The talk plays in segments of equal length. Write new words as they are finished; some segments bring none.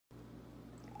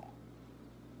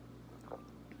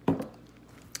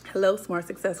Hello, smart,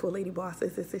 successful lady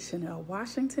bosses. This is Chanel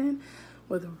Washington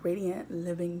with Radiant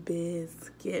Living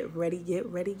Biz. Get ready, get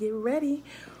ready, get ready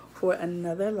for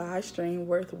another live stream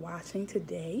worth watching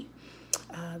today.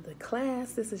 The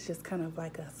class, this is just kind of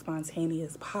like a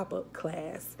spontaneous pop-up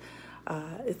class.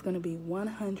 It's going to be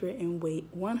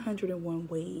 101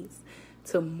 ways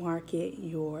to market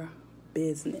your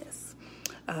business.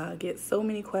 Get so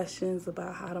many questions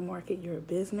about how to market your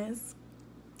business.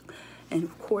 And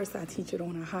of course, I teach it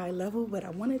on a high level, but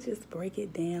I want to just break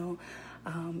it down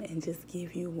and just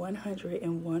give you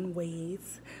 101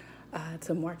 ways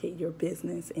to market your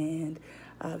business. And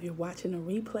if you're watching a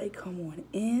replay, come on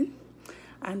in.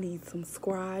 I need some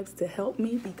scribes to help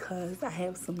me because I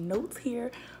have some notes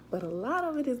here, but a lot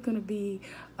of it is going to be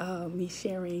me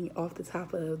sharing off the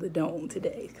top of the dome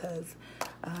today because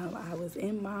I was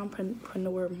in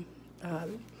mompreneur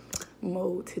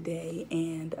mode today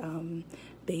and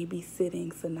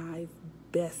babysitting Sanai's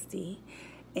bestie,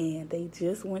 and they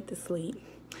just went to sleep.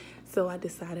 So I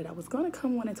decided I was going to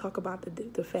come on and talk about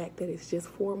the fact that it's just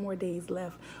 4 more days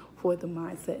left for the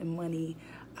Mindset and Money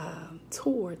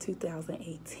Tour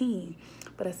 2018.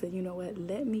 But I said, you know what,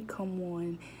 let me come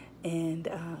on and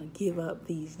give up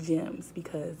these gems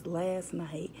because last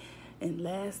night's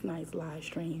live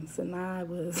stream, Sanai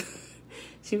was,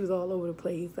 she was all over the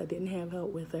place. I didn't have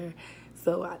help with her.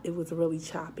 So it was really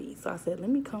choppy. So I said, let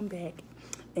me come back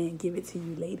and give it to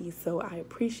you ladies. So I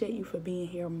appreciate you for being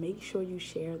here. Make sure you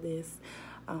share this.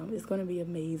 It's going to be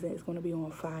amazing. It's going to be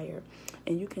on fire.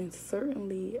 And you can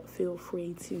certainly feel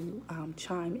free to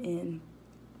chime in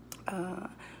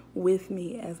with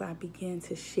me as I begin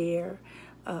to share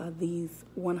these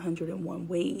 101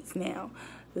 ways. Now,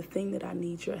 the thing that I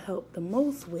need your help the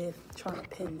most with, trying to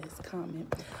pin this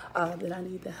comment, that I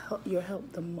need your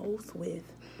help the most with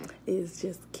is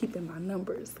just keeping my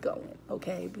numbers going,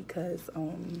 okay? Because,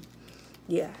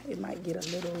 it might get a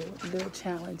little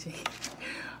challenging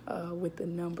with the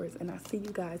numbers. And I see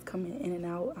you guys coming in and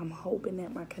out. I'm hoping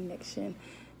that my connection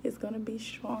is going to be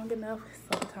strong enough.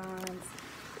 Sometimes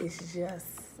it's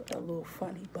just a little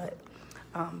funny, but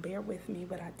bear with me.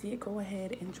 But I did go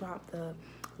ahead and drop the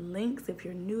links. If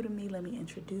you're new to me, let me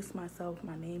introduce myself.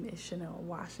 My name is Chanel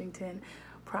Washington,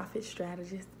 profit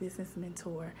strategist, business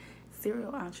mentor,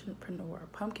 serial entrepreneur,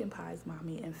 pumpkin pies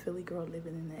mommy, and Philly girl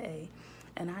living in the A.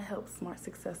 And I help smart,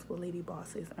 successful lady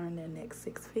bosses earn their next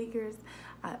 6 figures.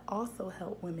 I also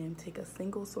help women take a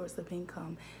single source of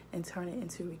income and turn it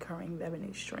into recurring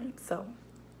revenue stream. So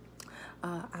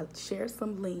I'll share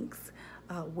some links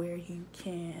where you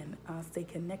can stay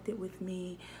connected with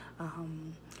me.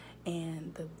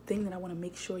 And the thing that I want to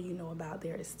make sure you know about,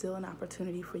 there is still an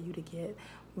opportunity for you to get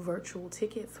virtual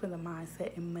tickets for the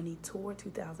Mindset and Money Tour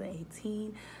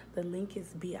 2018. The link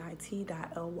is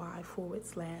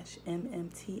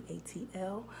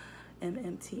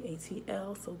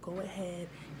bit.ly/MMTATL. So go ahead.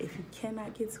 If you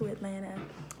cannot get to Atlanta,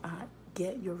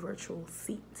 get your virtual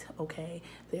seat, okay?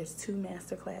 There's 2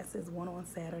 master classes, one on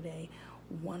Saturday,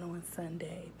 one on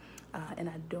Sunday. And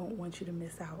I don't want you to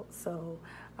miss out. So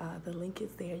the link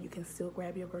is there. You can still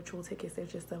grab your virtual tickets.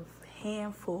 There's just a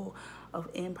handful of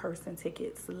in-person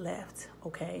tickets left,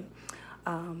 okay?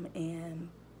 And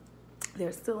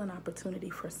there's still an opportunity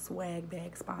for swag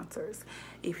bag sponsors.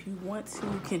 If you want to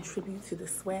contribute to the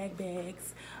swag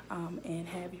bags and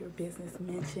have your business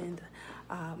mentioned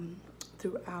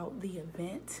throughout the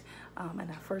event. And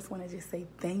I first want to just say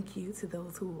thank you to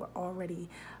those who are already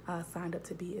signed up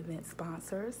to be event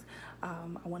sponsors.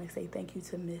 I want to say thank you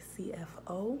to Miss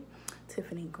CFO,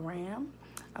 Tiffany Graham.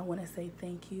 I want to say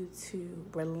thank you to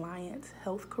Reliant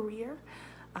Health Career,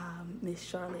 Miss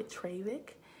Charlotte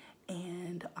Travick,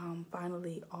 and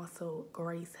finally also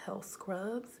Grace Health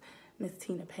Scrubs, Miss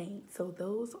Tina Payne. So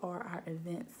those are our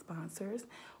event sponsors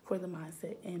for the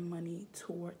Mindset and Money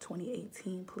Tour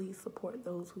 2018. Please support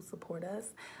those who support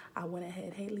us. I went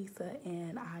ahead, hey Lisa,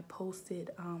 and I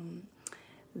posted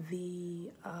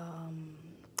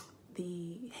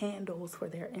the handles for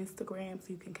their Instagram, so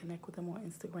you can connect with them on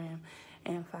Instagram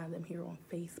and find them here on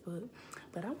Facebook.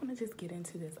 But I want to just get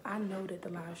into this. I know that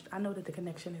the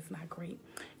connection is not great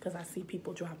because I see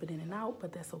people dropping in and out,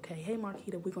 but that's okay. Hey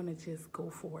Marquita, we're going to just go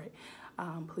for it.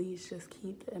 Please just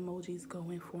keep the emojis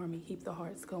going for me. Keep the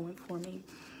hearts going for me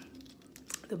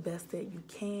the best that you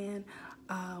can.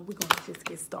 We're going to just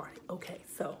get started. Okay,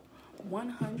 so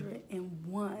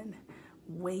 101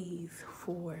 ways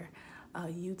for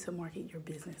you to market your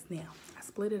business. Now, I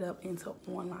split it up into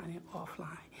online and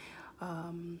offline.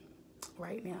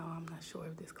 Right now, I'm not sure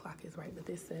if this clock is right, but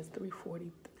this says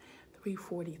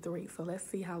 3:43. So let's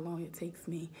see how long it takes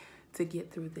me to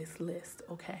get through this list,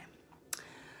 okay?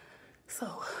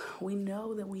 So we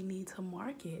know that we need to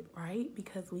market, right?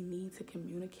 Because we need to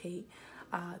communicate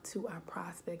to our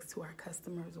prospects, to our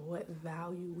customers, what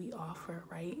value we offer,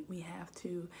 right? We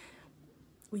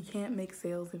can't make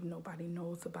sales if nobody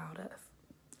knows about us.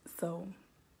 So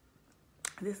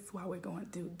this is why we're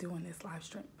doing this live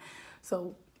stream.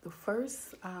 So the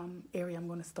first area I'm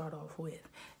going to start off with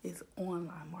is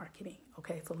online marketing.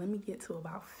 Okay, so let me get to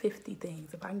about 50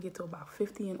 things. If I can get to about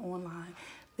 50 in online,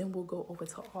 then we'll go over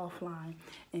to offline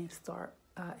and start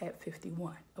at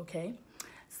 51. Okay,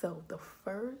 so the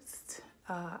first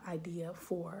ideas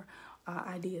for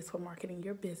marketing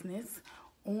your business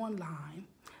online.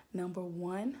 Number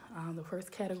one, the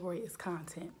first category is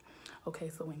content. Okay,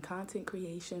 so in content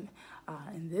creation,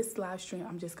 in this live stream,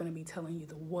 I'm just going to be telling you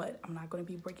the what. I'm not going to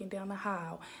be breaking down the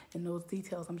how and those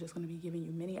details. I'm just going to be giving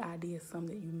you many ideas, some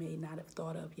that you may not have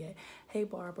thought of yet. Hey,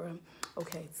 Barbara.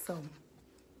 Okay, so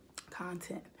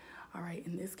content. All right,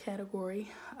 in this category,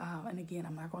 and again,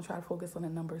 I'm not going to try to focus on the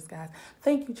numbers, guys.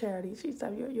 Thank you, Charity.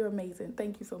 You're amazing.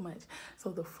 Thank you so much. So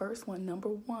the first one, number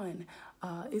one,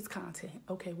 is content.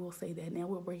 Okay, we'll say that. Now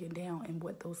we're breaking down and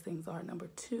what those things are. Number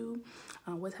two,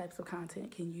 what types of content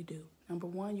can you do? Number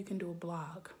one, you can do a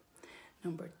blog.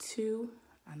 Number two,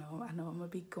 I know I'm going to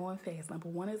be going fast. Number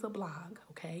one is a blog,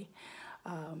 okay?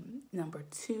 Number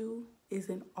two is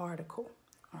an article,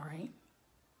 all right?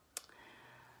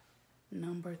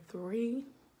 Number three,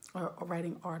 or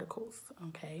writing articles,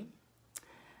 okay?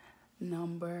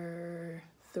 Number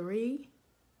three,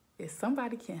 if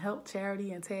somebody can help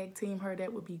Charity and tag team her,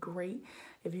 that would be great.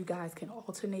 If you guys can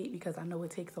alternate, because I know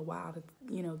it takes a while to,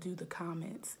 do the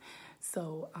comments.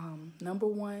 So number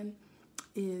one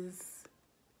is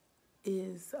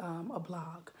a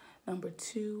blog. Number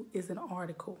two is an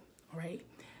article, right?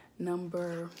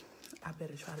 I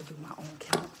better try to do my own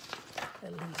count,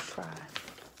 at least try.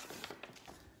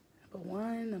 Number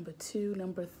one, number two,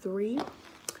 number three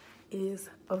is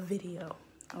a video,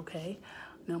 okay?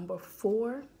 Number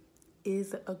four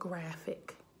is a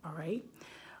graphic, all right?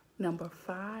 Number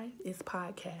five is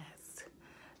podcast.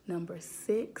 Number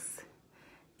six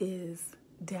is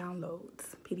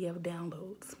downloads, PDF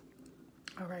downloads.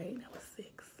 All right, that was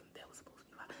six. That was supposed to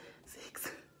be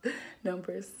 5. 6.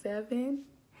 Number seven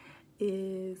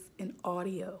is an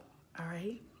audio, all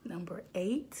right? Number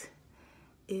 8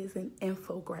 is an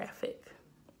infographic.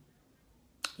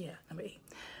 Yeah, number 8.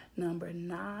 Number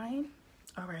 9,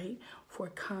 all right, for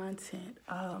content,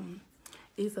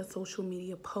 is a social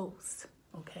media post,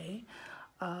 okay?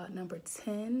 Number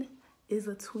 10 is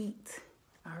a tweet,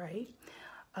 all right?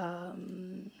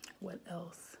 What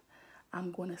else?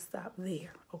 I'm going to stop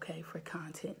there, okay, for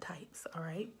content types, all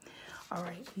right? All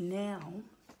right, now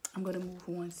I'm going to move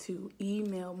on to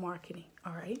email marketing,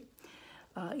 all right?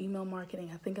 Email marketing,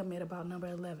 I think I'm at about number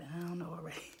 11. I don't know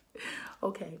already.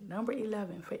 Okay, number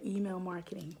 11 for email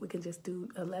marketing. We can just do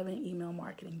 11 email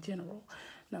marketing general.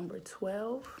 Number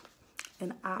 12,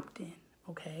 an opt-in,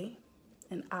 okay?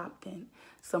 An opt-in,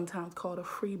 sometimes called a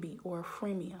freebie or a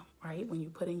freemium, right? When you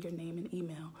put in your name and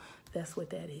email, that's what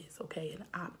that is, okay? An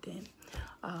opt-in.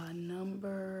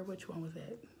 Which one was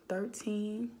that?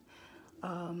 13,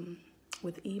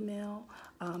 with email,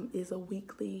 is a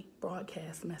weekly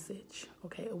broadcast message,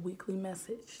 okay? A weekly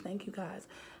message. Thank you, guys.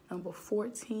 Number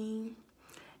 14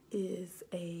 is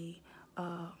a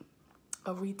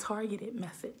retargeted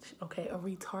message, okay? A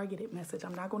retargeted message.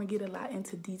 I'm not going to get a lot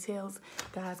into details,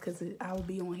 guys, because I will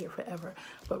be on here forever.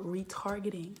 But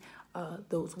retargeting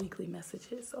those weekly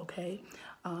messages, okay?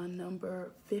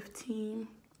 Number 15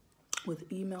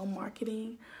 with email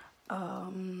marketing.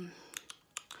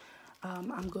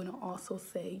 I'm going to also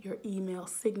say your email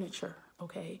signature,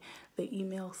 okay? The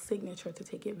email signature, to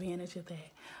take advantage of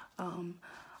that.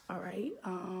 All right.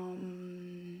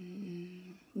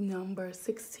 Number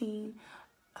 16,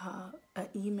 an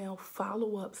email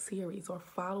follow-up series or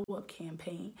follow-up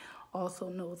campaign, also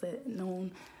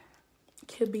known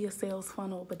could be a sales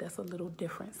funnel, but that's a little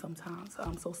different sometimes.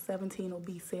 So 17 will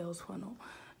be sales funnel.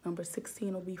 Number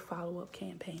 16 will be follow-up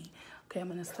campaign. Okay, I'm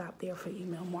going to stop there for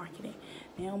email marketing.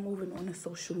 Now moving on to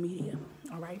social media.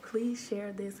 All right, please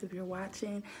share this if you're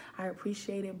watching. I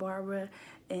appreciate it, Barbara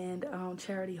and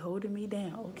Charity holding me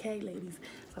down. Okay, ladies,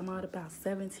 so I'm at about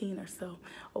 17 or so.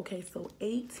 Okay, so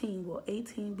 18, will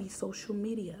 18 be social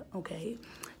media? Okay,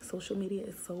 social media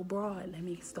is so broad. Let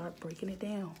me start breaking it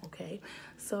down, okay?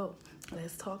 So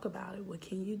let's talk about it. What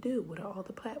can you do? What are all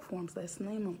the platforms? Let's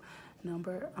name them.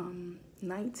 Number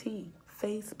 19,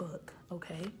 Facebook,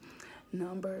 okay?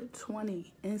 Number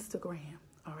 20, Instagram,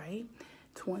 all right?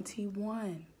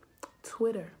 21,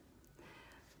 Twitter.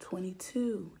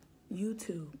 22,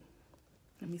 YouTube.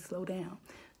 Let me slow down.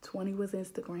 20 was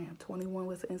Instagram. 21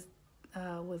 was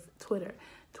was Twitter.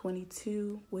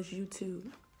 22 was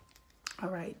YouTube. All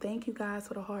right. Thank you guys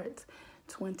for the hearts.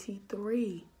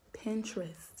 23,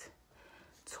 Pinterest.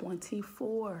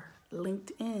 24,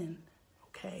 LinkedIn.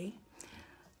 Okay.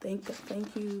 Thank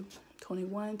you.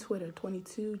 21, Twitter.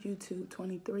 22, YouTube.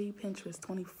 23, Pinterest.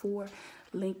 24,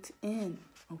 LinkedIn.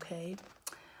 Okay.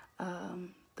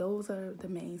 Those are the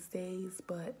mainstays,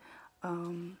 but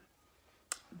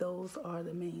those are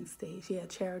the mainstays. Yeah,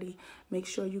 Charity. Make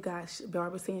sure you guys,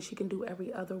 Barbara saying she can do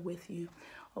every other with you.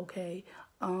 Okay.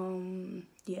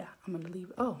 Yeah, I'm gonna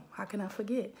leave. Oh, how can I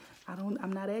forget?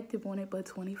 I'm not active on it, but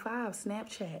 25,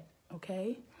 Snapchat.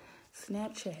 Okay.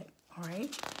 Snapchat. All right.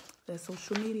 That's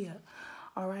social media.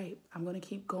 All right, I'm going to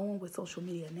keep going with social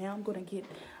media. Now I'm going to get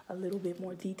a little bit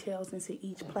more details into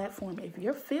each platform. If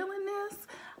you're feeling this,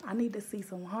 I need to see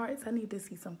some hearts. I need to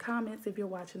see some comments. If you're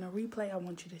watching a replay, I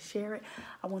want you to share it.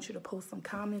 I want you to post some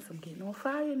comments. I'm getting on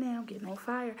fire now. I'm getting on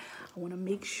fire. I want to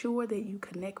make sure that you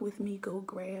connect with me. Go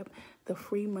grab the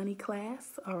free money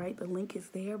class. All right, the link is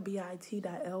there,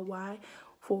 bit.ly/money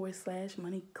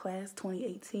class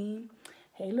 2018.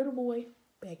 Hey, little boy,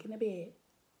 back in the bed.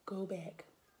 Go back.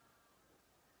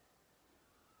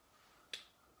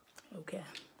 Okay.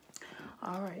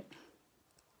 All right.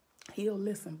 He'll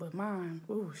listen, but mine,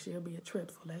 ooh, she'll be a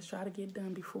trip. So let's try to get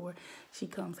done before she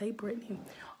comes. Hey, Brittany.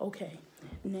 Okay.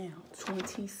 Now,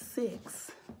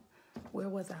 26. Where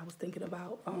was I? I was thinking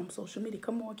about social media.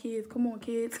 Come on, kids. Come on,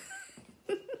 kids.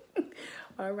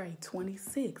 All right,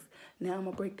 26. Now I'm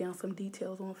going to break down some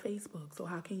details on Facebook. So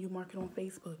how can you market on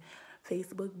Facebook?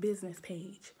 Facebook business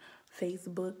page.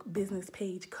 Facebook business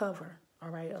page cover. All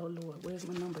right. Oh, Lord. Where's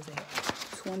my numbers at?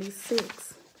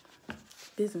 26,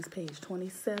 business page.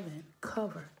 27,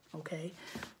 cover. Okay.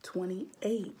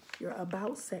 28, your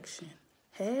about section.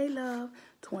 Hey, love.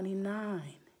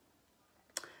 29,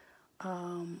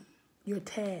 your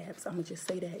tabs. I'm going to just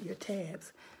say that, your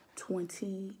tabs.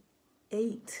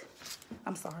 28,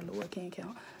 I'm sorry, Lord, can't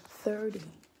count. 30,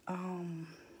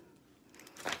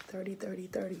 30,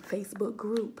 Facebook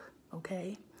group.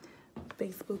 Okay.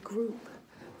 Facebook group.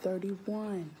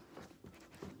 31,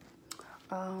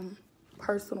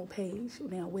 personal page.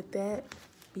 Now with that,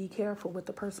 be careful with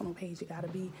the personal page. You gotta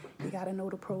know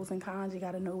the pros and cons. You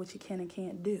gotta know what you can and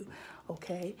can't do.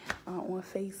 Okay. On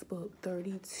Facebook,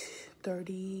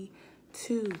 32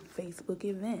 Facebook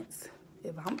events.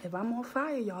 If I'm on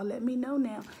fire, y'all let me know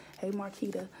now. Hey,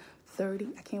 Marquita,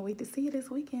 30. I can't wait to see you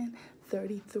this weekend.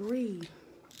 33.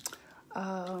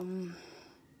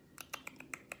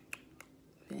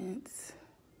 Events,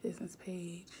 business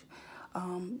page.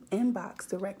 Inbox,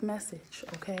 direct message.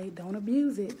 Okay, don't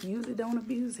abuse it. Use it, don't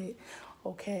abuse it.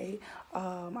 Okay,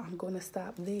 I'm going to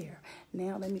stop there.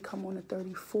 Now let me come on to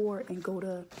 34 and go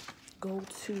to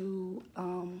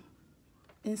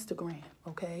Instagram.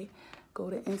 Okay, go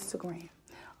to Instagram.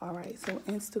 All right, so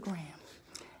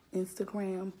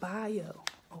Instagram bio.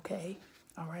 Okay,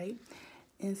 all right.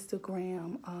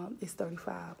 Instagram is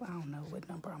 35. I don't know what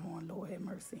number I'm on. Lord have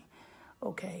mercy.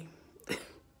 Okay.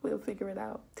 We'll figure it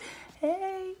out.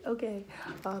 Hey, okay.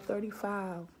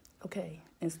 35. Okay,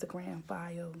 Instagram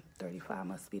bio. 35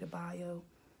 must be the bio.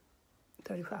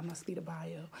 35 must be the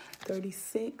bio.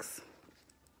 36,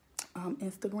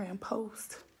 Instagram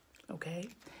post. Okay.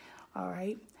 All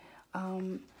right.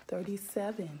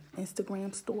 37,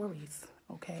 Instagram stories.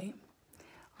 Okay.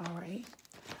 All right.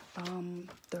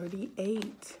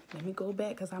 38. Let me go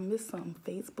back because I missed some.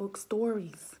 Facebook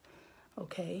stories.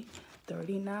 Okay.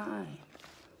 39.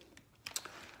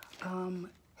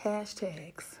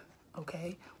 Hashtags.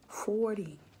 Okay.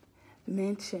 40.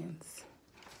 Mentions.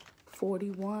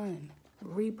 41.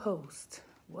 Repost.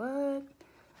 What?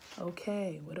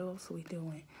 Okay. What else are we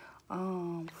doing?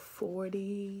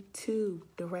 42.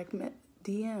 Direct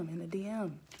DM in the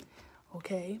DM.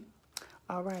 Okay.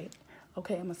 All right.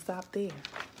 Okay. I'm going to stop there.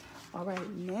 All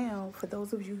right, now, for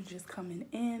those of you just coming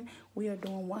in, we are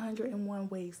doing 101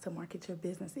 ways to market your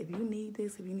business. If you need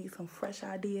this, if you need some fresh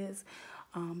ideas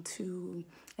to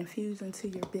infuse into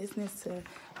your business, to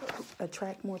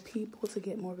attract more people, to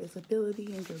get more visibility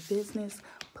in your business,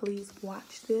 please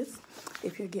watch this.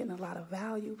 If you're getting a lot of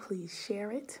value, please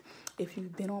share it. If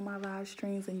you've been on my live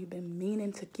streams and you've been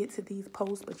meaning to get to these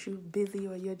posts, but you're busy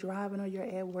or you're driving or you're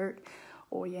at work,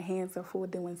 or your hands are full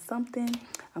doing something,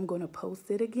 I'm going to post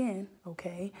it again,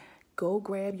 okay? Go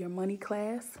grab your money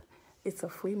class. It's a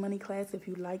free money class. If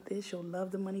you like this, you'll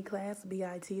love the money class,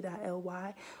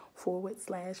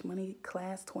 bit.ly/money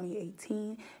class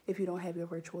 2018. If you don't have your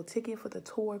virtual ticket for the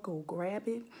tour, go grab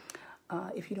it.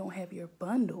 If you don't have your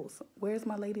bundles, where's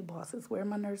my lady bosses? Where are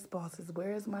my nurse bosses?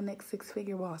 Where is my next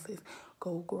six-figure bosses?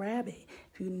 Go grab it.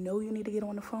 If you know you need to get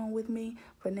on the phone with me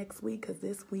for next week, because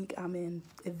this week I'm in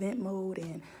event mode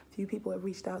and a few people have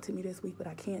reached out to me this week, but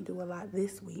I can't do a lot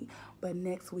this week. But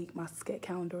next week my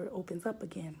calendar opens up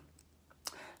again.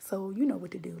 So you know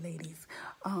what to do, ladies.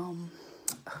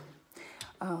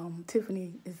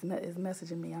 Tiffany is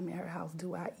messaging me. I'm at her house.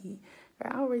 Do I eat?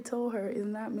 I already told her it's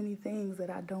not many things that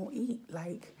I don't eat.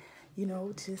 Like,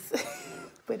 just.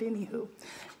 But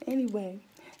anyway,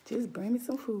 just bring me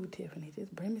some food, Tiffany.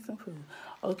 Just bring me some food.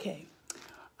 Okay.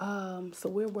 So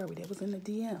where were we? That was in the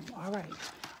DM. All right.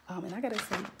 And I gotta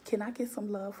say, can I get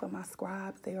some love for my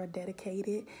scribes? They are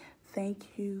dedicated.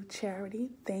 Thank you, Charity.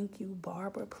 Thank you,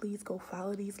 Barbara. Please go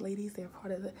follow these ladies. They're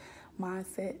part of the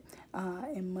Mindset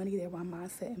and Money. They're my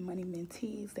Mindset and Money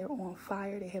mentees. They're on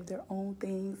fire. They have their own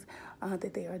things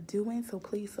that they are doing. So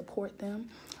please support them.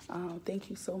 Thank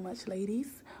you so much,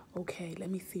 ladies. Okay, let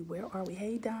me see. Where are we?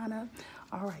 Hey, Donna.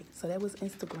 All right. So that was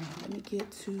Instagram. Let me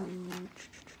get to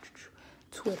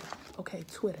Twitter. Okay,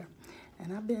 Twitter.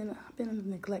 And I've been in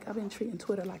neglect. I've been treating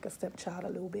Twitter like a stepchild a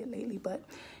little bit lately, but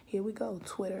here we go.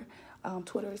 Twitter.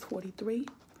 Twitter is 43.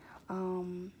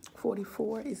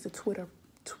 44 is the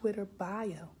Twitter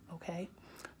bio. Okay,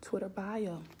 Twitter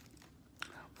bio.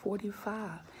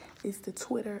 45 is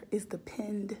the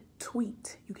pinned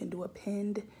tweet. You can do a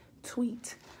pinned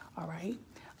tweet. All right.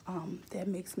 That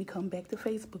makes me come back to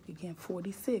Facebook again.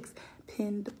 46,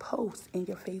 pinned post in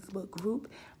your Facebook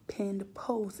group, pinned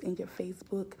post in your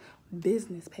Facebook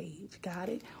business page. Got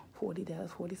it? 40,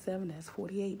 that's 47, that's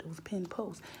 48, those pinned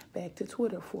posts. Back to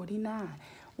Twitter, 49.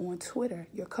 On Twitter,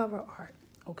 your cover art,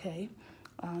 okay?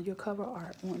 Your cover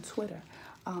art on Twitter.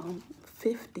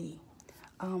 50,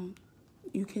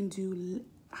 you can do,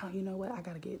 you know what, I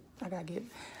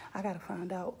gotta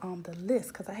find out the list,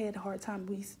 because I had a hard time.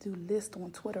 We used to do list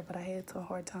on Twitter, but I had a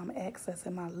hard time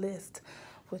accessing my list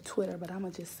with Twitter. But I'm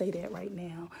gonna just say that right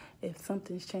now. If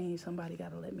something's changed, somebody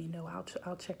gotta let me know.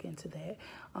 I'll check into that.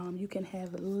 You can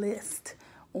have a list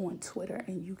on Twitter,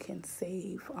 and you can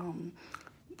save. I'm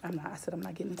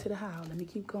not getting into the how. Let me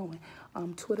keep going.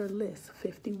 Twitter list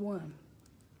 51.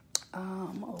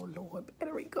 Oh Lord,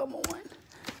 battery, come on.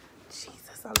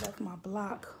 Jesus, I left my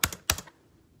block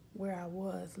where I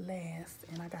was last,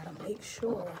 and I gotta make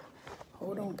sure.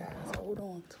 Hold on, guys. Hold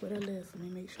on. Twitter list. Let me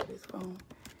make sure this phone.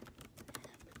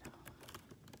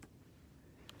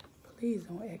 Please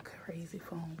don't act crazy,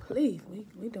 phone. Please,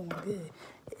 we doing good.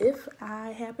 If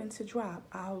I happen to drop,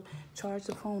 I'll charge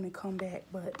the phone and come back.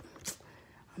 But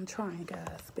I'm trying,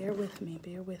 guys. Bear with me.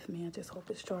 I just hope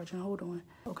it's charging. Hold on.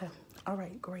 Okay. All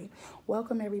right, great.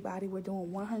 Welcome, everybody. We're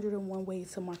doing 101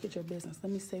 ways to market your business.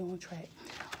 Let me stay on track.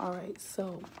 All right,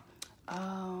 so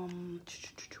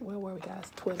where were we,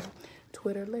 guys?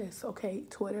 Twitter list. Okay,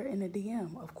 Twitter in the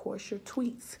DM. Of course, your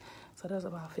tweets. So that's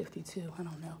about 52. I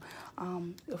don't know.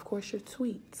 Of course, your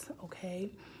tweets.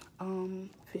 Okay.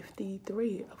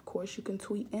 53. Of course, you can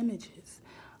tweet images.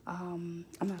 I'm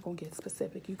not going to get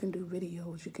specific. You can do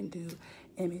videos. You can do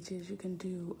images. You can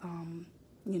do,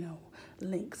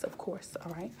 links, of course.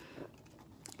 All right.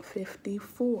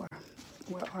 54.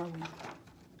 Where are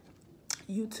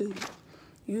we?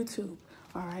 YouTube.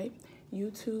 All right.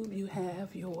 YouTube, you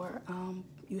have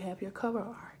your cover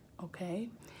art. Okay.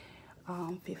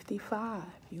 55,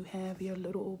 you have your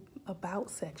little about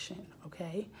section.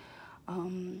 Okay.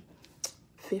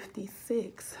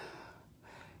 56,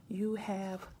 you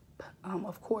have,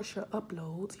 of course, your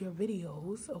uploads, your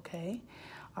videos. Okay.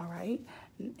 All right.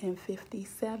 And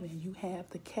 57, you have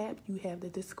you have the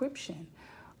description.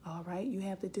 All right. You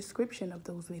have the description of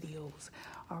those videos.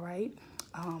 All right.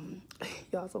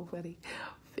 Y'all so funny.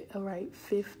 All right.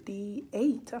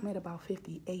 58, I'm at about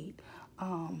 58.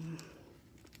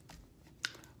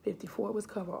 54 was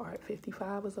cover art.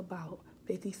 55 was about.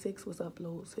 56 was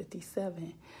uploads.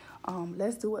 57.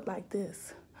 Let's do it like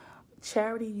this.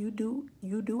 Charity, you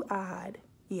do odd.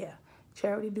 Yeah.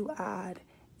 Charity do odd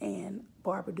and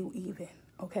Barbara do even.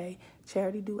 Okay.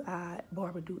 Charity do odd,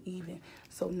 Barbara do even.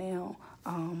 So now,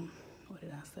 what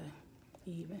did I say?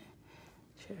 Even.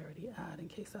 Charity odd, in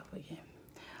case I forget.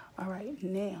 All right.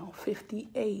 Now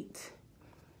 58.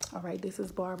 All right. This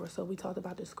is Barbara. So we talked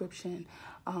about description.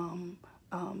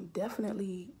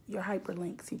 Definitely your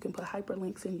hyperlinks. You can put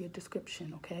hyperlinks in your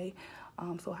description, okay?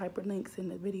 So hyperlinks in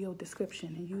the video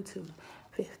description in YouTube.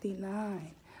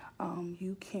 59.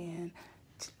 You can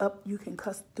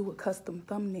do a custom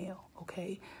thumbnail,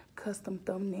 okay? Custom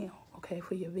thumbnail, okay,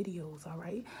 for your videos, all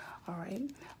right? All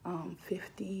right.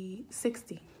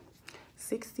 60.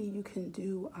 60, you can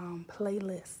do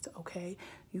playlist, okay?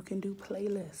 You can do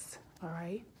playlists, all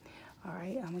right? All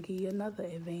right, I'm gonna give you another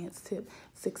advanced tip.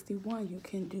 61, you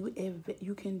can do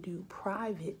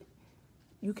private.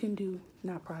 You can do,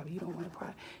 not private, you don't want to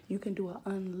private. You can do an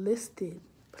unlisted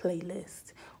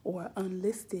playlist or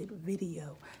unlisted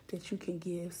video that you can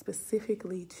give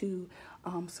specifically to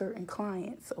certain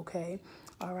clients, okay?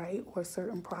 All right, or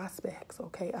certain prospects,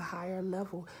 okay? A higher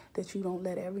level that you don't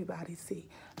let everybody see.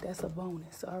 That's a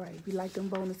bonus. All right, if you like them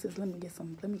bonuses, let me get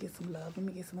some love. Let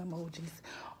me get some emojis.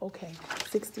 Okay,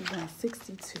 61,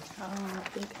 62. I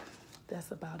think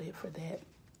that's about it for that.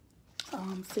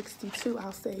 62,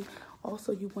 I'll say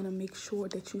also you want to make sure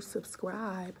that you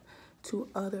subscribe to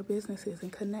other businesses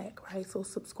and connect, right? So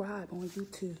subscribe on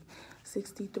YouTube.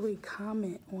 63,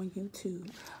 comment on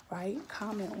YouTube, right?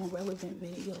 Comment on relevant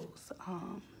videos.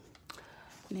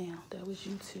 Now, that was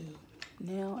YouTube.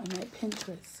 Now I'm at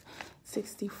Pinterest.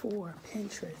 64,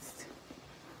 Pinterest.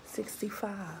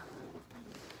 65,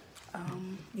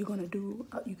 you can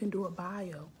do a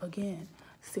bio again.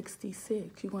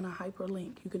 66, you're going to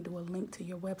hyperlink. You can do a link to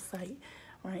your website,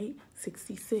 right?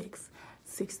 66,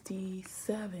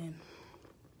 67,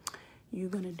 you're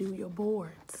going to do your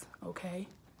boards, okay?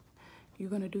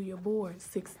 You're going to do your boards.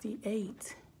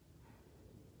 68,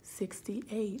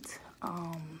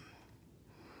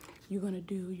 you're going to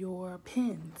do your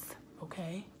pins,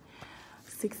 okay?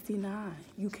 69,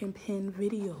 you can pin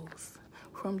videos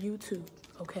from YouTube,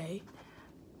 okay?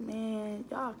 Man,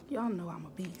 y'all know I'm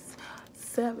a beast.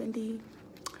 70,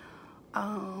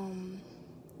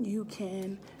 you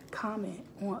can comment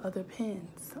on other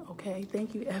pins, okay?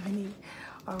 Thank you, Ebony.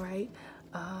 All right,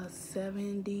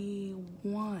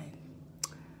 71,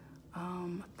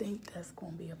 I think that's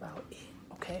gonna be about it,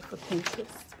 okay, for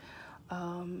Pinterest.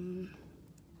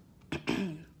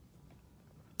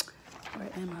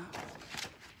 Where am I?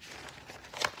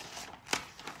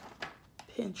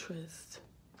 Pinterest.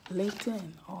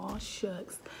 LinkedIn, oh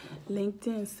shucks,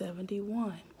 LinkedIn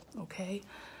 71, okay,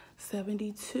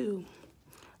 72,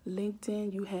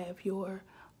 LinkedIn, you have your,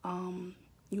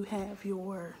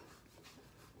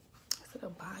 is it a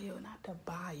bio? Not the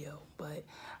bio, but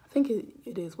I think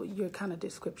it is what your kind of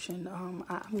description. I'm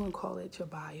gonna call it your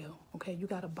bio, okay, you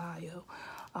got a bio,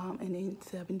 and then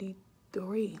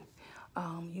 73,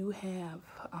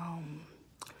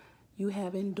 you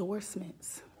have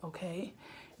endorsements, okay.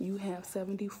 You have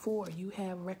 74, you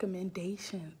have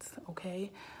recommendations,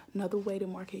 okay? Another way to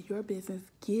market your business,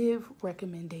 give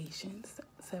recommendations.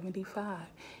 75,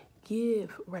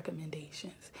 give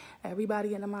recommendations.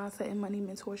 Everybody in the Mindset and Money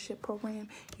Mentorship Program,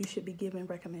 you should be giving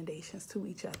recommendations to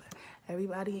each other.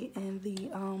 Everybody in the,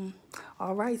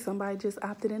 all right, somebody just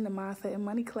opted in the Mindset and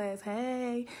Money class.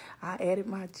 Hey, I added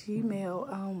my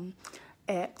Gmail,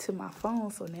 app to my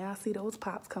phone, so now I see those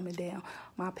pops coming down.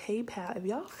 My PayPal, if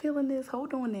y'all feeling this,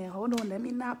 hold on, let me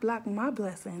not block my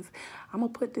blessings. I'm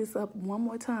gonna put this up one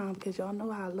more time because y'all know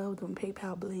how I love them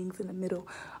PayPal blings in the middle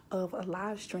of a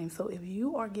live stream. So if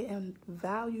you are getting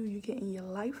value, you're getting your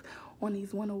life on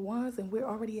these 101s, and we're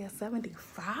already at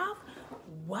 75,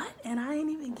 what? And I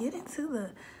ain't even getting to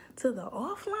the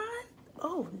offline.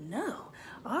 Oh no.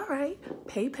 All right,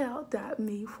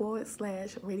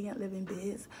 paypal.me/Radiant Living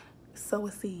Biz. Sow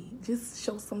a seed. Just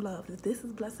show some love. If this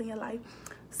is blessing your life,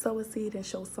 sow a seed and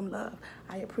show some love.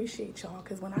 I appreciate y'all,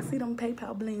 because when I see them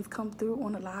PayPal blings come through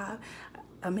on the live,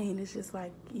 I mean, it's just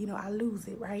like, I lose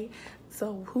it, right?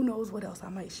 So who knows what else I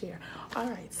might share. All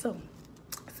right, so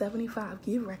 75,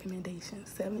 give recommendations.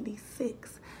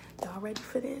 76, y'all ready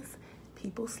for this?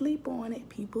 People sleep on it.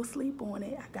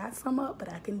 I got some up, but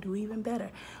I can do even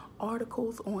better.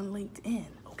 Articles on LinkedIn,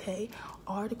 okay?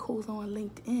 Articles on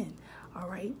LinkedIn. All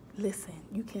right, listen,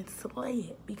 you can slay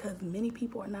it because many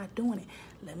people are not doing it.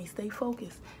 Let me stay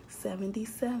focused.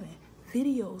 77,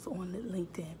 videos on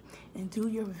LinkedIn, and do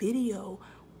your video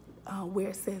where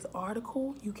it says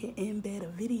article, you can embed a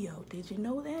video. Did you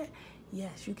know that?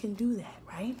 Yes, you can do that,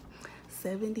 right?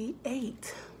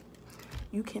 78,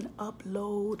 you can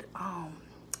upload,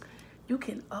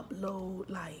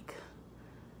 like,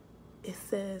 it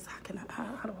says, how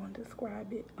do I want to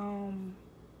describe it?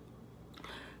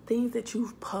 Things that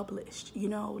you've published,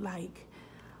 like,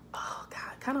 oh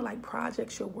God, kind of like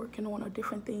projects you're working on or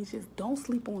different things. Just don't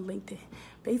sleep on LinkedIn.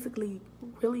 Basically,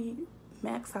 really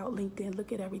max out LinkedIn.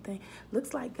 Look at everything.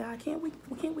 Looks like God. Can't we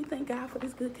thank God for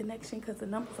this good connection, because the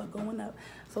numbers are going up.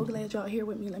 So glad y'all here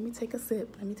with me. Let me take a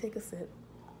sip.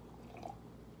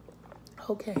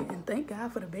 Okay, and thank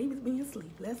God for the babies being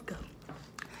asleep. Let's go.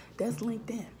 That's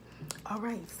LinkedIn. All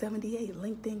right, 78,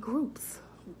 LinkedIn groups.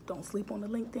 Don't sleep on the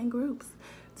LinkedIn groups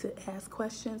to ask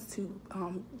questions, to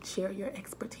share your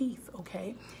expertise,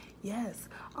 okay? Yes.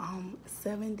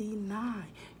 79,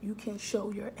 you can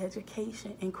show your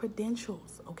education and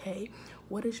credentials, okay?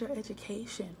 What is your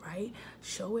education, right?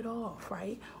 Show it off,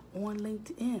 right? On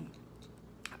LinkedIn.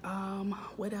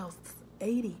 What else?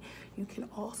 80, you can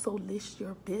also list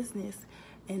your business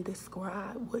and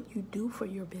describe what you do for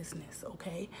your business,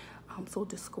 okay? So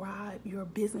describe your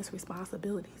business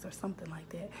responsibilities or something like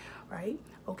that, right?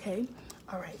 Okay.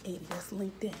 All right, 80, that's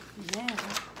LinkedIn. Now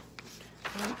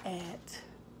I'm at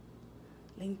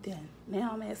LinkedIn.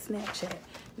 Now I'm at Snapchat.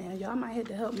 Now y'all might have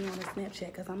to help me on the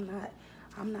Snapchat because I'm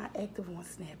not active on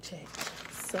Snapchat.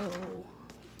 So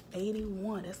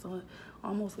 81, that's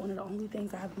almost one of the only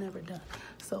things I've never done.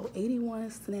 So 81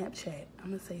 Snapchat. I'm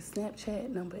going to say Snapchat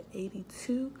number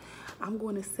 82. I'm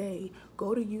going to say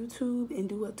go to YouTube and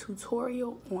do a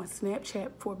tutorial on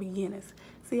Snapchat for beginners.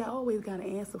 See, I always got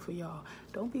an answer for y'all.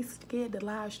 Don't be scared to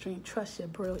live stream. Trust your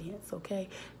brilliance, okay?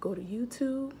 Go to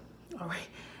YouTube. All right.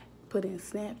 Put in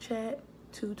Snapchat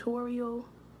tutorial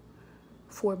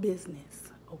for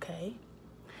business, okay?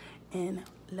 And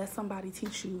let somebody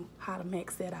teach you how to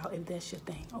max that out if that's your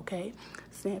thing, okay?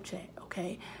 Snapchat,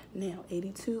 okay? Now,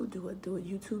 82, do a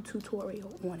YouTube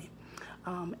tutorial on it.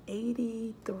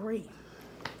 83.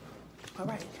 All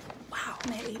right. Wow,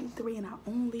 I'm at 83 and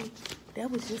that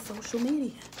was just social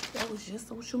media.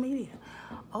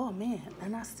 Oh, man,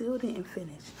 and I still didn't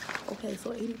finish. Okay,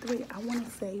 so 83, I want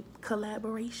to say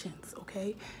collaborations,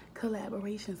 okay?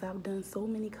 Collaborations. I've done so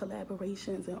many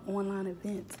collaborations and online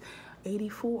events.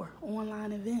 84,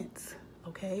 online events,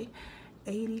 okay?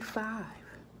 85,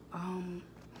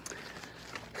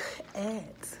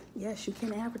 ads. Yes, you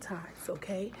can advertise,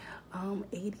 okay?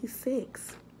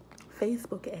 86,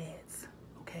 Facebook ads,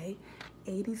 okay?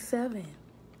 87,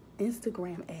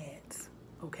 Instagram ads,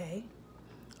 okay?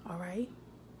 All right?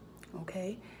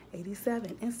 Okay?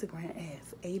 87, Instagram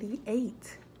ads.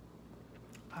 88,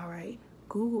 all right?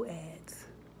 Google ads,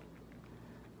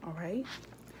 all right?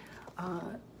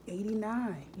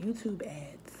 89, YouTube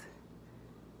ads,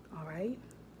 all right?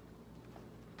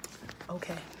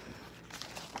 Okay.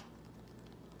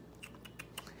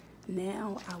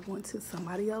 Now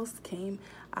somebody else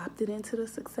opted into the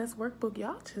success workbook.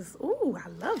 Y'all just, ooh, I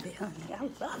love it, honey. I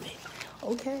love it.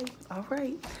 Okay, all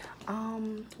right.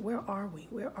 Where are we?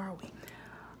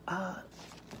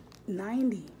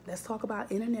 90, let's talk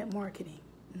about internet marketing.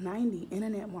 90,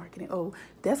 internet marketing. Oh,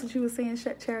 that's what you were saying,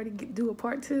 Charity, do a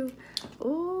part 2?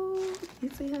 Oh, you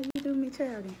see how you do me,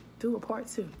 Charity? Do a part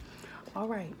 2. All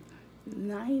right,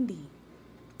 90.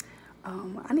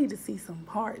 I need to see some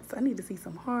hearts. I need to see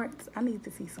some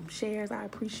shares. I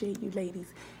appreciate you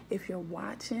ladies. If you're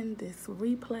watching this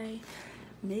replay,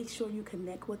 make sure you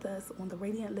connect with us on the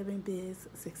Radiant Living Biz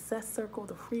Success Circle.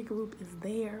 The free group is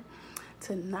there.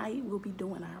 Tonight, we'll be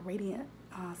doing our Radiant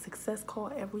Success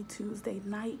Call every Tuesday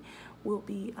night. We'll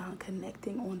be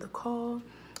connecting on the call.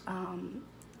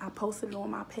 I posted it on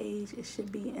my page. It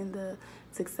should be in the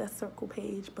Success Circle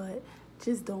page, but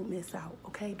just don't miss out,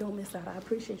 okay? Don't miss out. I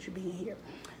appreciate you being here.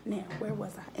 Now, where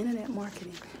was I? Internet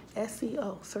marketing,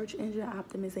 SEO, search engine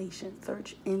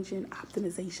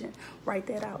optimization. Write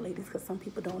that out, ladies, because some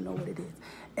people don't know what it is.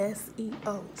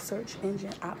 SEO, search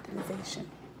engine optimization.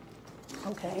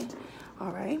 Okay,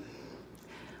 all right.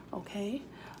 Okay,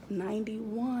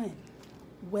 91,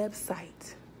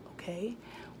 website. Okay,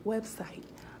 website.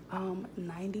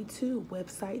 92,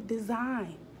 website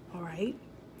design. All right.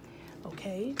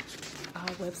 Okay,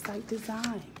 website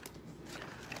design.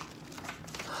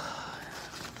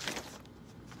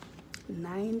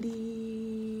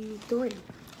 93,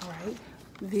 all right,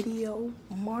 video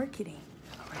marketing,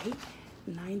 all right,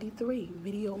 93,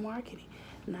 video marketing.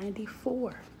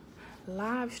 94,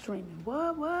 live streaming.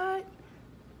 What?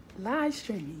 Live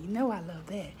streaming, you know I love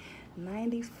that.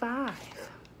 95,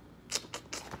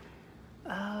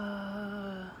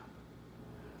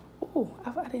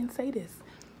 I didn't say this.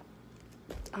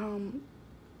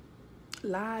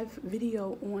 Live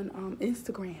video on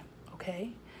Instagram,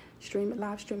 okay?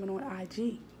 Live streaming on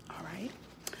IG, all right?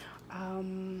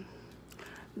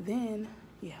 Then,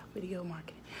 yeah, video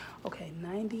marketing. Okay,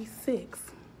 96.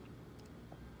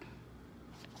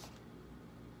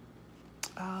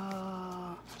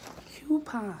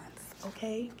 Coupons,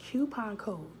 okay? Coupon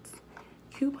codes,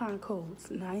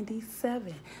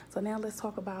 97. So now let's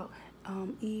talk about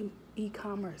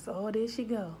e-commerce. Oh, there she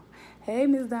go. Hey,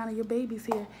 Miss Donna, your baby's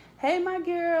here. Hey, my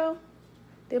girl.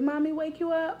 Did mommy wake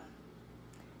you up?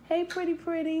 Hey, pretty.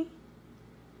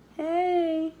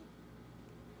 Hey.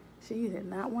 She did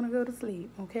not want to go to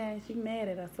sleep, okay? She mad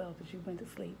at herself that she went to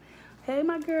sleep. Hey,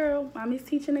 my girl. Mommy's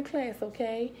teaching a class,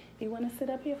 okay? You want to sit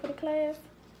up here for the class?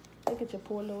 Look at your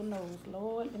poor little nose.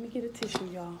 Lord, let me get a tissue,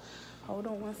 y'all. Hold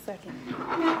on 1 second.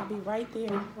 I'll be right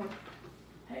there.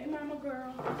 Hey, mama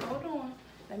girl. Hold on.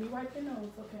 Let me wipe your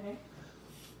nose, okay?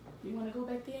 You want to go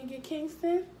back there and get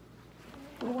Kingston?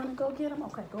 You want to go get him?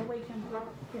 Okay, go wake him up.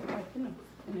 Here, wipe your nose.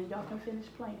 And then y'all can finish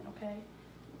playing, okay?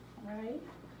 All right?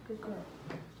 Good girl.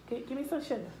 Give me some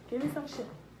sugar. Give me some sugar.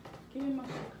 Give me my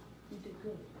sugar. You did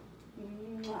good.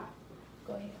 Mwah.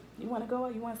 Go ahead. You want to go?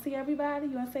 You want to see everybody?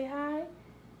 You want to say hi?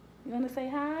 You want to say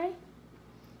hi?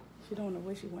 She don't know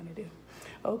what she want to do.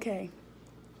 Okay.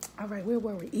 All right, where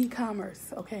were we?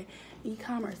 E-commerce, okay?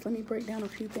 E-commerce. Let me break down a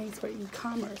few things for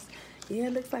e-commerce. Yeah,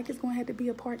 it looks like it's going to have to be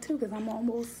a part 2 because I'm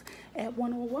almost at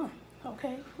 101,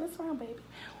 okay? Let's round, baby.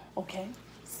 Okay,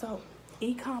 so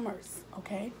e-commerce,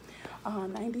 okay?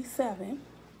 97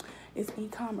 is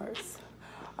e-commerce.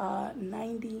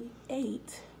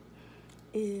 98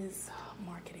 is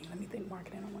marketing. Let me think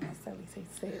marketing. I want to necessarily say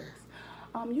sales.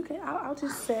 You can, I'll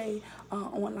just say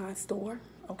online store,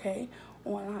 okay?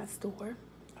 Online store,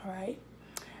 all right?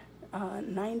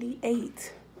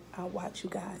 98, I'll watch you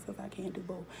guys because I can't do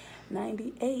both.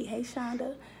 98, hey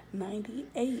Shonda,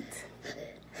 98,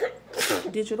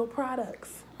 digital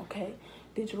products, okay?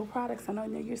 Digital products, I know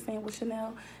you're saying, well,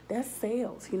 Chanel, that's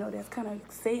sales, you know, that's kind of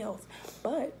sales.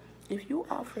 But if you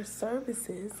offer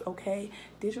services, okay,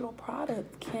 digital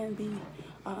product can be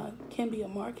a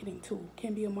marketing tool,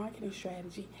 can be a marketing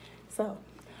strategy. So,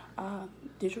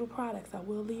 digital products, I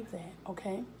will leave that,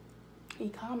 okay?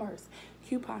 E-commerce,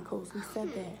 coupon codes, we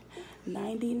said that.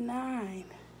 99,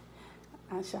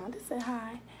 Shonda said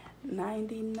hi.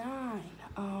 99,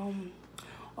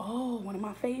 one of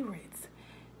my favorites,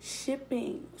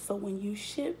 shipping. So when you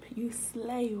ship, you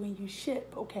slay when you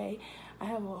ship, okay? I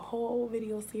have a whole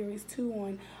video series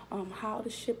too on how to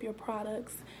ship your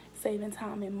products, saving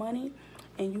time and money.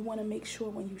 And you want to make sure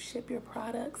when you ship your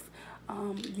products,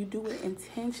 you do it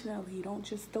intentionally. You don't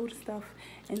just throw the stuff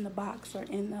in the box or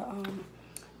in the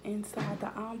inside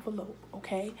the envelope,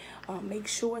 okay? Make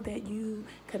sure that you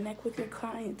connect with your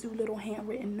client, do little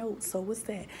handwritten notes. So what's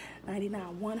that?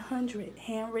 99, 100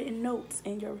 handwritten notes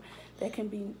in your, that can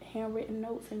be handwritten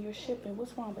notes in your shipping.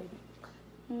 What's wrong, baby?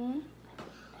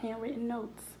 Handwritten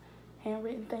notes,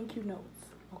 handwritten thank you notes,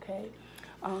 okay?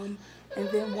 And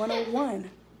then 101,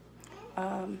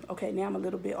 okay, now I'm a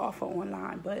little bit off of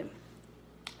online, but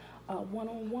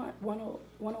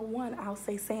 101, I'll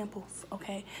say samples,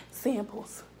 okay?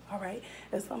 Samples, all right?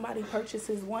 If somebody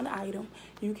purchases one item,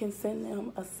 you can send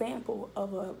them a sample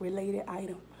of a related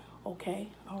item, okay?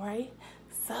 All right?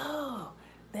 So,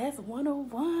 that's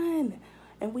 101.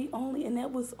 And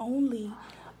that was only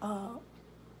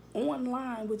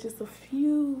online with just a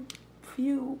few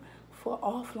for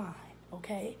offline,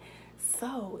 okay?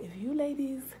 So, if you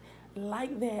ladies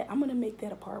like that, I'm going to make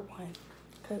that a part 1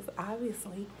 because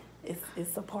obviously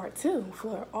it's a part 2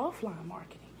 for offline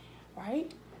marketing, right?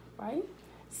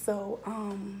 So,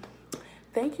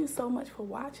 thank you so much for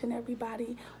watching,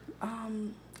 everybody. I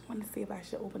want to see if I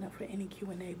should open up for any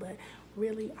Q&A, but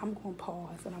really, I'm going to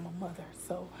pause, and I'm a mother.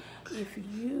 So, if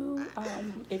you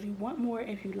want more,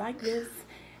 if you like this,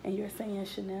 and you're saying,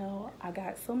 Chanel, I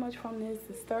got so much from this,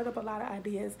 it stirred up a lot of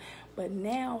ideas, but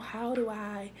now how do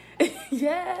I,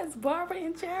 yes, Barbara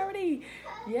and Charity,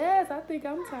 yes, I think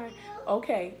I'm tired.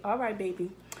 Okay, all right, baby.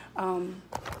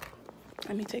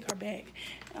 Let me take her back.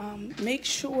 Make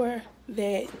sure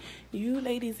that you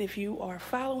ladies, if you are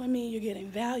following me, you're getting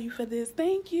value for this.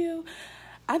 Thank you.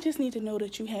 I just need to know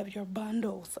that you have your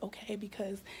bundles, okay?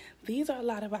 Because these are a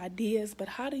lot of ideas, but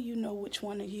how do you know which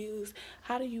one to use?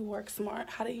 How do you work smart?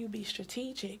 How do you be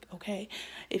strategic, okay?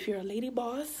 If you're a lady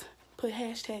boss, put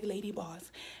hashtag lady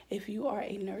boss. If you are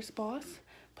a nurse boss,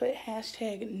 put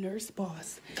hashtag nurse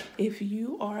boss. If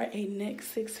you are a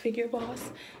next 6-figure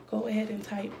boss, go ahead and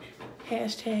type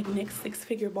hashtag next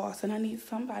 6-figure boss. And I need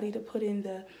somebody to put in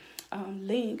the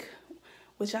link,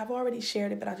 which I've already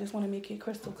shared it, but I just want to make it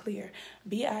crystal clear.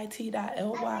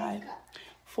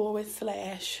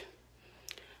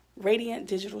 bit.ly/Radiant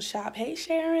Digital Shop. Hey,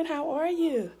 Sharon, how are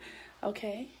you?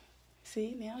 Okay.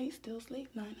 See, now he's still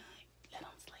asleep. Night. Let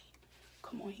him sleep.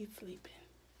 Come on, he's sleeping.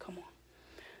 Come on.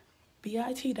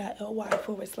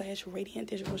 bit.ly/Radiant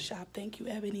Digital Shop. Thank you,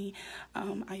 Ebony.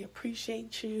 I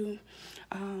appreciate you.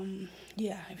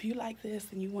 Yeah, if you like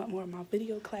this and you want more of my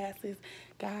video classes,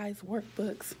 guys,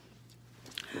 workbooks,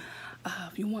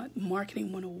 if you want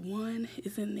marketing 101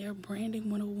 is in there, branding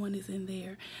 101 is in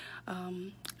there,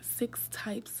 6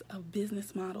 types of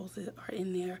business models are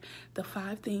in there, the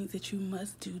 5 things that you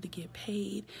must do to get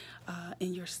paid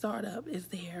in your startup is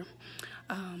there.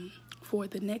 For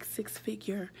the next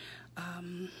 6-figure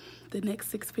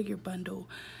bundle,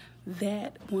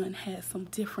 that one has some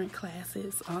different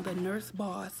classes. The Nurse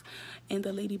Boss and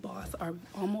the Lady Boss are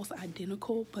almost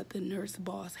identical, but the Nurse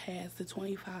Boss has the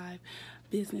 25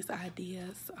 business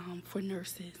ideas for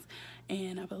nurses.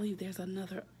 And I believe there's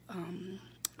another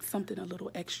something a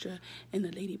little extra in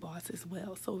the Lady Boss as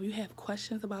well. So if you have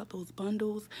questions about those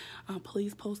bundles,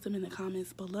 please post them in the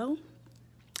comments below.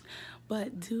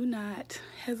 But do not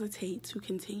hesitate to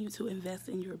continue to invest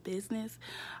in your business.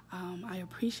 I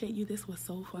appreciate you. This was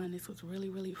so fun. This was really,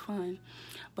 really fun.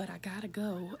 But I gotta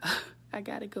go. I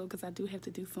gotta go because I do have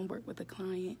to do some work with a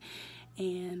client.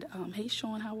 And hey,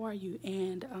 Sean, how are you?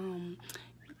 And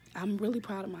I'm really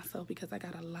proud of myself because I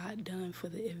got a lot done for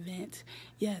the event.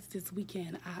 Yes, this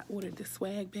weekend I ordered the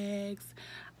swag bags.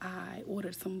 I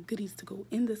ordered some goodies to go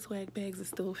in the swag bags. There's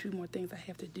still a few more things I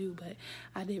have to do, but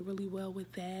I did really well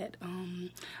with that.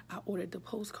 I ordered the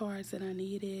postcards that I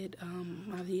needed.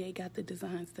 My VA got the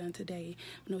designs done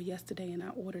yesterday, and I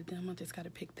ordered them. I just got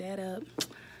to pick that up.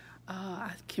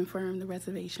 I confirmed the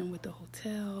reservation with the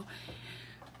hotel.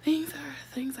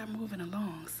 Things are moving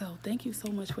along. So thank you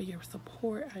so much for your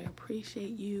support. I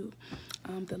appreciate you.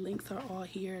 The links are all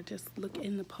here. Just look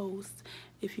in the post.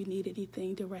 If you need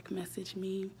anything, direct message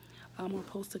me or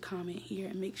post a comment here,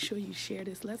 and make sure you share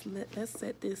this. Let's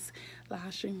set this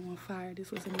live stream on fire.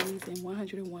 This was amazing.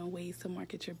 101 ways to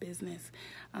market your business.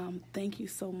 Thank you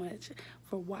so much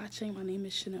for watching. My name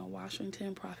is Chanel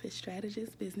Washington, profit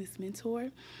strategist, business mentor,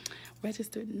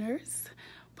 registered nurse,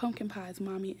 pumpkin pies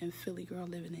mommy, and Philly girl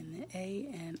living in the A.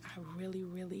 And I really,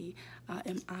 really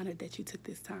am honored that you took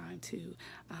this time to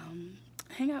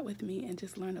hang out with me and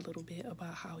just learn a little bit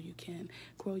about how you can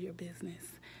grow your business.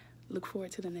 Look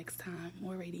forward to the next time.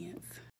 More radiance.